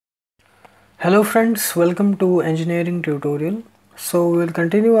Hello friends, welcome to engineering tutorial. So we'll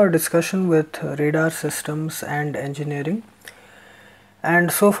continue our discussion with radar systems and engineering.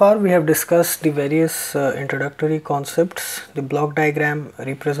 And so far we have discussed the various introductory concepts, the block diagram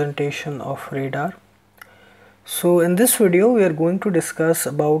representation of radar. So in this video we are going to discuss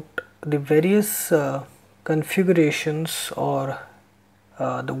about the various configurations or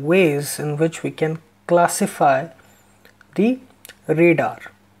the ways in which we can classify the radar,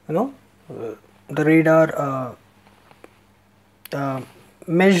 the radar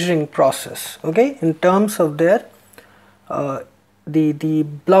measuring process, okay, in terms of their the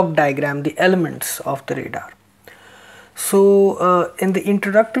block diagram, the elements of the radar. So in the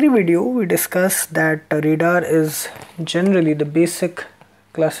introductory video we discussed that radar is generally, the basic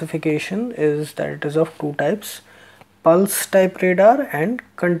classification is that it is of two types: pulse type radar and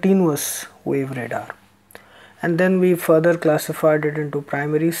continuous wave radar. And then we further classified it into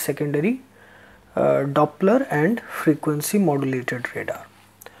primary, secondary, Doppler and frequency modulated radar.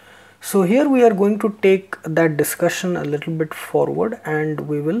 So here we are going to take that discussion a little bit forward, and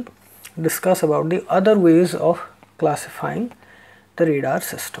we will discuss about the other ways of classifying the radar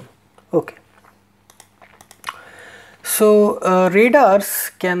system. Okay. So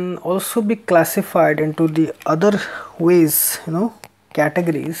radars can also be classified into the other ways,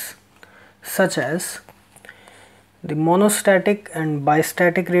 categories, such as the monostatic and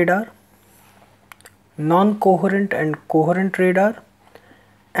bistatic radar, non-coherent and coherent radar,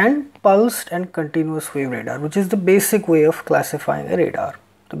 and pulsed and continuous wave radar, which is the basic way of classifying a radar,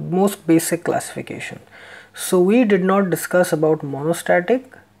 the most basic classification. So we did not discuss about monostatic,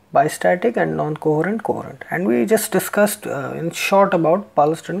 bistatic and non-coherent, coherent, and we just discussed in short about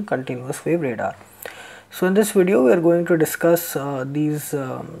pulsed and continuous wave radar. So in this video we are going to discuss these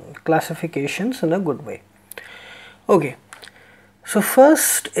classifications in a good way. Okay, so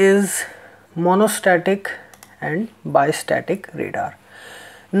first is monostatic and bistatic radar.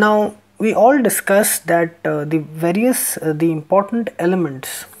 Now we all discussed that the important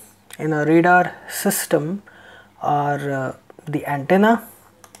elements in a radar system are the antenna,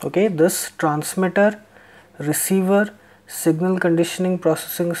 okay, this transmitter, receiver, signal conditioning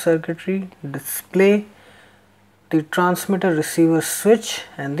processing circuitry, display, the transmitter receiver switch,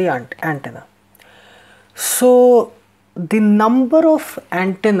 and the antenna. So the number of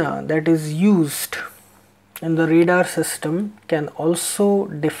antenna that is used in the radar system can also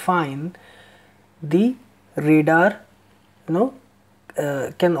define the radar,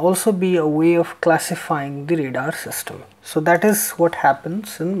 can also be a way of classifying the radar system. So that is what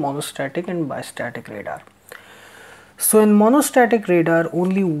happens in monostatic and bistatic radar. So in monostatic radar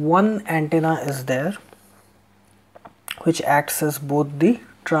only one antenna is there, which acts as both the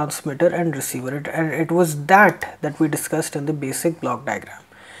transmitter and receiver, and it was that we discussed in the basic block diagram.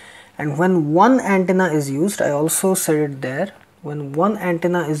 And when one antenna is used, I also said it there, when one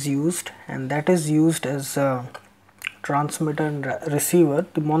antenna is used and that is used as a transmitter and receiver,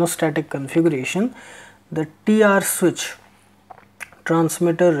 the monostatic configuration, the TR switch,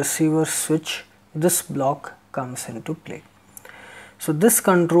 transmitter receiver switch, this block comes into play. So this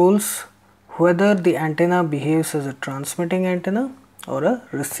controls whether the antenna behaves as a transmitting antenna or a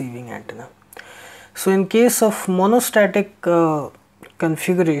receiving antenna. So in case of monostatic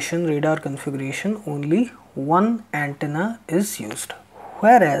configuration, radar configuration, only one antenna is used,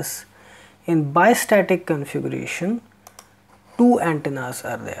 whereas in bistatic configuration two antennas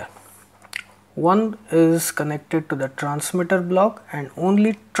are there. One is connected to the transmitter block and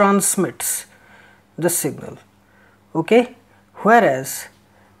only transmits the signal, okay, whereas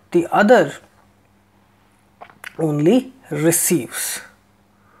the other only receives.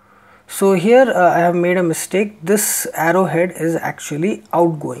 So here I have made a mistake. This arrowhead is actually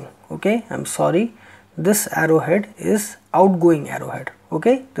outgoing, okay, I'm sorry, this arrowhead is outgoing arrowhead,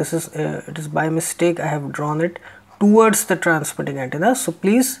 okay, this is it is by mistake I have drawn it towards the transmitting antenna. So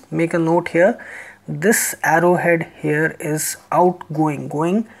please make a note here, this arrowhead here is outgoing,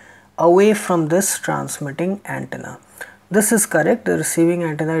 going away from this transmitting antenna. This is correct, the receiving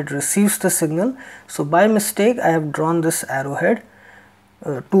antenna, it receives the signal. So by mistake I have drawn this arrowhead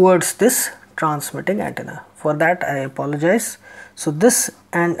towards this transmitting antenna. For that I apologize. So this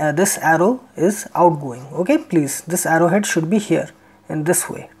and this arrow is outgoing, okay, please, this arrowhead should be here in this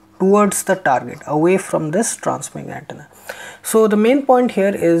way, towards the target, away from this transmitting antenna. So the main point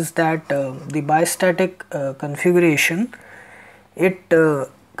here is that the bistatic configuration, it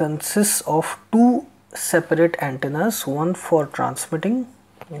consists of two separate antennas, one for transmitting,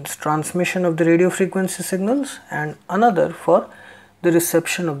 means transmission of the radio frequency signals, and another for the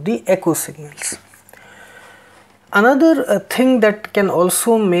reception of the echo signals. Another thing that can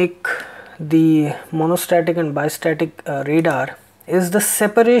also make the monostatic and bistatic radar is the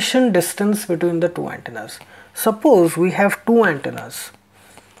separation distance between the two antennas. Suppose we have two antennas,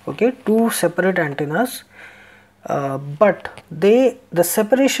 okay, two separate antennas, but the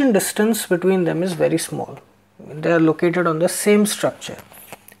separation distance between them is very small. They are located on the same structure.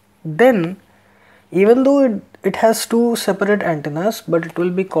 Then even though it has two separate antennas, but it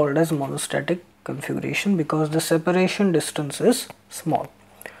will be called as monostatic configuration because the separation distance is small.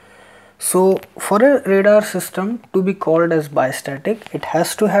 So for a radar system to be called as bistatic, it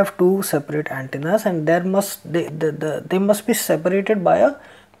has to have two separate antennas, and they must be separated by a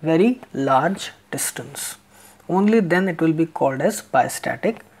very large distance. Only then it will be called as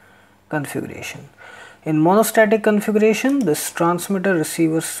bistatic configuration. In monostatic configuration, this transmitter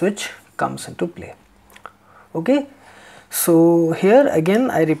receiver switch comes into play. Okay, so here again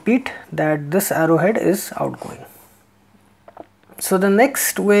I repeat that this arrowhead is outgoing. So the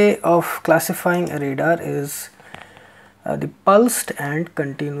next way of classifying a radar is the pulsed and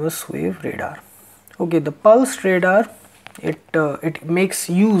continuous wave radar. Okay, the pulsed radar, it makes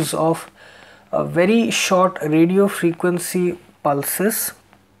use of very short radio frequency pulses,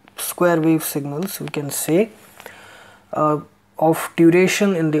 square wave signals we can say, of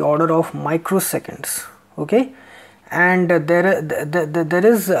duration in the order of microseconds. Okay, and there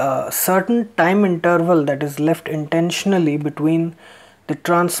is a certain time interval that is left intentionally between the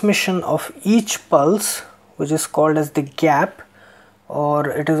transmission of each pulse, which is called as the gap, or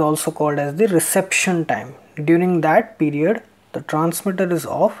it is also called as the reception time. During that period, the transmitter is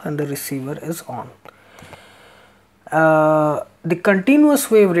off and the receiver is on. The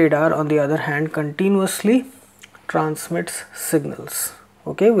continuous wave radar, on the other hand, continuously transmits signals,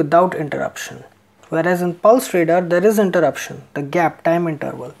 okay, without interruption. Whereas in pulse radar there is interruption, the gap, time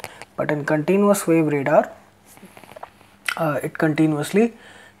interval, but in continuous wave radar it continuously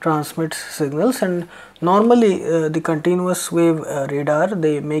transmits signals, and normally the continuous wave radar,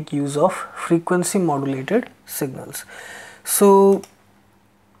 they make use of frequency modulated signals. So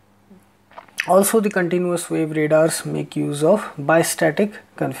also the continuous wave radars make use of bistatic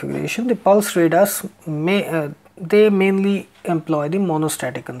configuration. The pulse radars they mainly employ the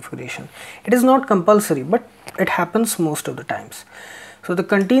monostatic configuration. It is not compulsory, but it happens most of the times. So the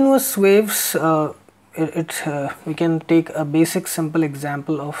continuous waves, we can take a basic simple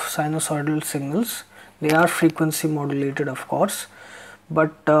example of sinusoidal signals. They are frequency modulated, of course,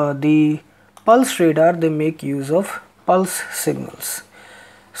 but the pulse radar, they make use of pulse signals.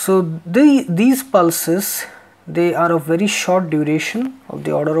 So these pulses, they are of very short duration of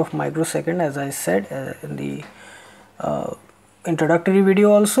the order of microsecond, as I said in the introductory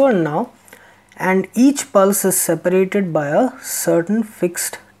video also and now, and each pulse is separated by a certain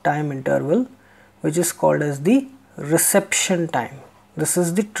fixed time interval, which is called as the reception time. This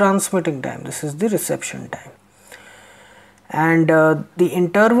is the transmitting time, this is the reception time, and the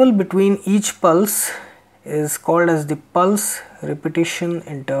interval between each pulse is called as the pulse repetition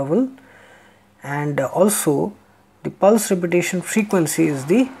interval, and also the pulse repetition frequency is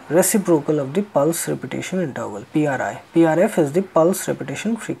the reciprocal of the pulse repetition interval, PRI. PRF is the pulse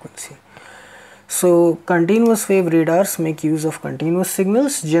repetition frequency. So continuous wave radars make use of continuous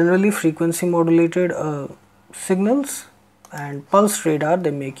signals, generally frequency modulated signals, and pulse radar, they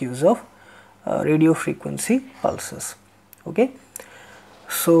make use of radio frequency pulses. Okay,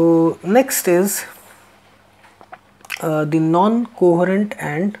 so next is the non-coherent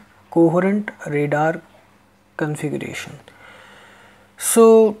and coherent radar configuration.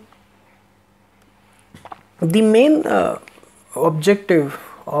 So the main objective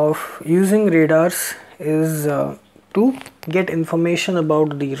of using radars is to get information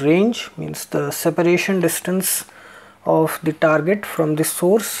about the range, means the separation distance of the target from the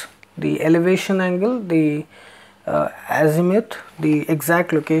source, the elevation angle, the azimuth, the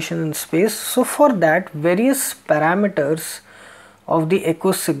exact location in space. So for that, various parameters of the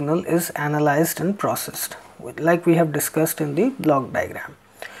echo signal is analyzed and processed, like we have discussed in the block diagram.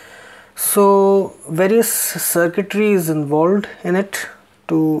 So various circuitry is involved in it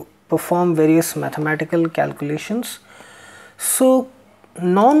to perform various mathematical calculations. So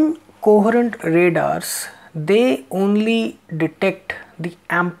non-coherent radars, they only detect the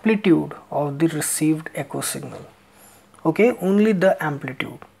amplitude of the received echo signal, okay, only the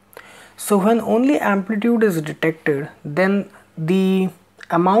amplitude. So when only amplitude is detected, then the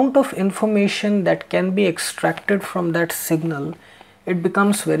amount of information that can be extracted from that signal, it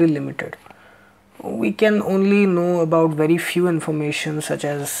becomes very limited. We can only know about very few information, such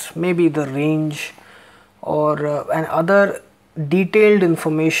as maybe the range or and other detailed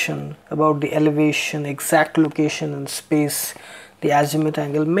information about the elevation, exact location in space, the azimuth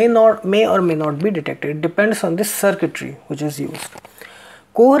angle may or may not be detected. It depends on the circuitry which is used.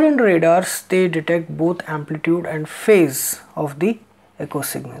 Coherent radars, they detect both amplitude and phase of the echo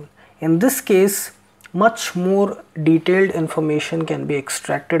signal. In this case, much more detailed information can be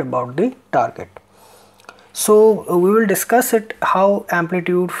extracted about the target. So we will discuss it, how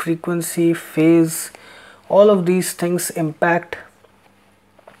amplitude, frequency, phase, all of these things impact,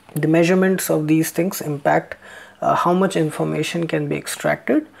 the measurements of these things impact how much information can be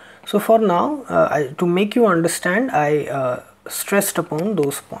extracted. So for now, to make you understand, I stressed upon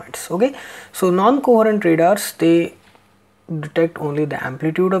those points. Okay, so non-coherent radars, they detect only the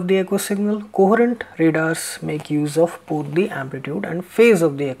amplitude of the echo signal. Coherent radars make use of both the amplitude and phase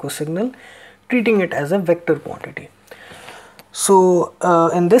of the echo signal, treating it as a vector quantity. So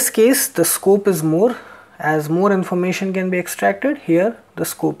in this case, the scope is more, as more information can be extracted. Here the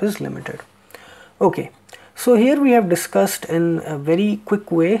scope is limited. Okay, so here we have discussed in a very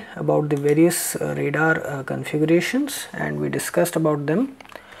quick way about the various radar configurations, and we discussed about them.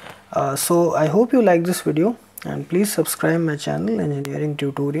 So I hope you like this video, and please subscribe my channel Engineering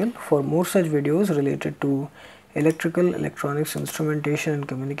Tutorial for more such videos related to electrical, electronics, instrumentation and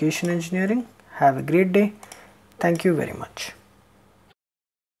communication engineering. Have a great day. Thank you very much.